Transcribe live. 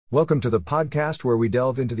Welcome to the podcast where we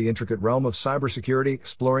delve into the intricate realm of cybersecurity,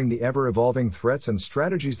 exploring the ever-evolving threats and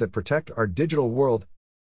strategies that protect our digital world.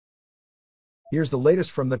 Here's the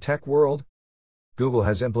latest from the tech world. Google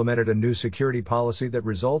has implemented a new security policy that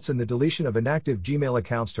results in the deletion of inactive Gmail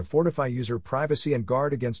accounts to fortify user privacy and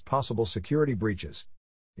guard against possible security breaches.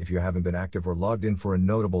 If you haven't been active or logged in for a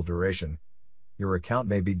notable duration, your account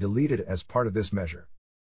may be deleted as part of this measure.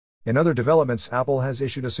 In other developments, Apple has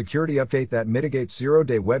issued a security update that mitigates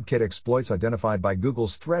zero-day WebKit exploits identified by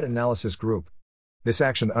Google's threat analysis group. This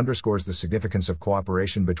action underscores the significance of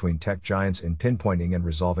cooperation between tech giants in pinpointing and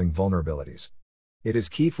resolving vulnerabilities. It is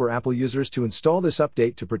key for Apple users to install this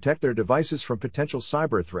update to protect their devices from potential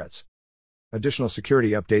cyber threats. Additional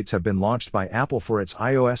security updates have been launched by Apple for its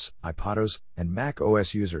iOS, iPadOS, and Mac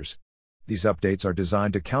OS users. These updates are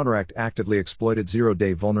designed to counteract actively exploited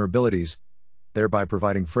zero-day vulnerabilities, thereby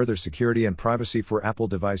providing further security and privacy for Apple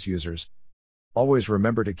device users. Always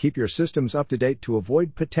remember to keep your systems up to date to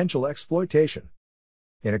avoid potential exploitation.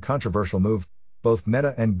 In a controversial move, both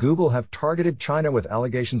Meta and Google have targeted China with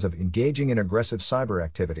allegations of engaging in aggressive cyber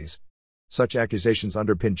activities. Such accusations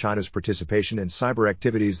underpin China's participation in cyber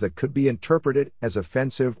activities that could be interpreted as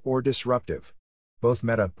offensive or disruptive. Both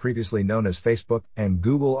Meta, previously known as Facebook, and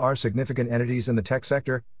Google are significant entities in the tech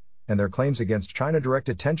sector, and their claims against China direct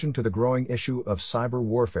attention to the growing issue of cyber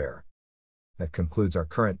warfare. That concludes our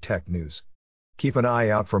current tech news. Keep an eye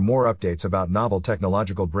out for more updates about novel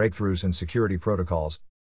technological breakthroughs and security protocols.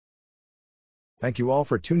 Thank you all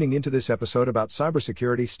for tuning into this episode about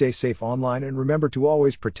cybersecurity. Stay safe online and remember to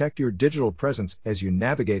always protect your digital presence as you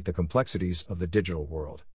navigate the complexities of the digital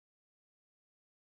world.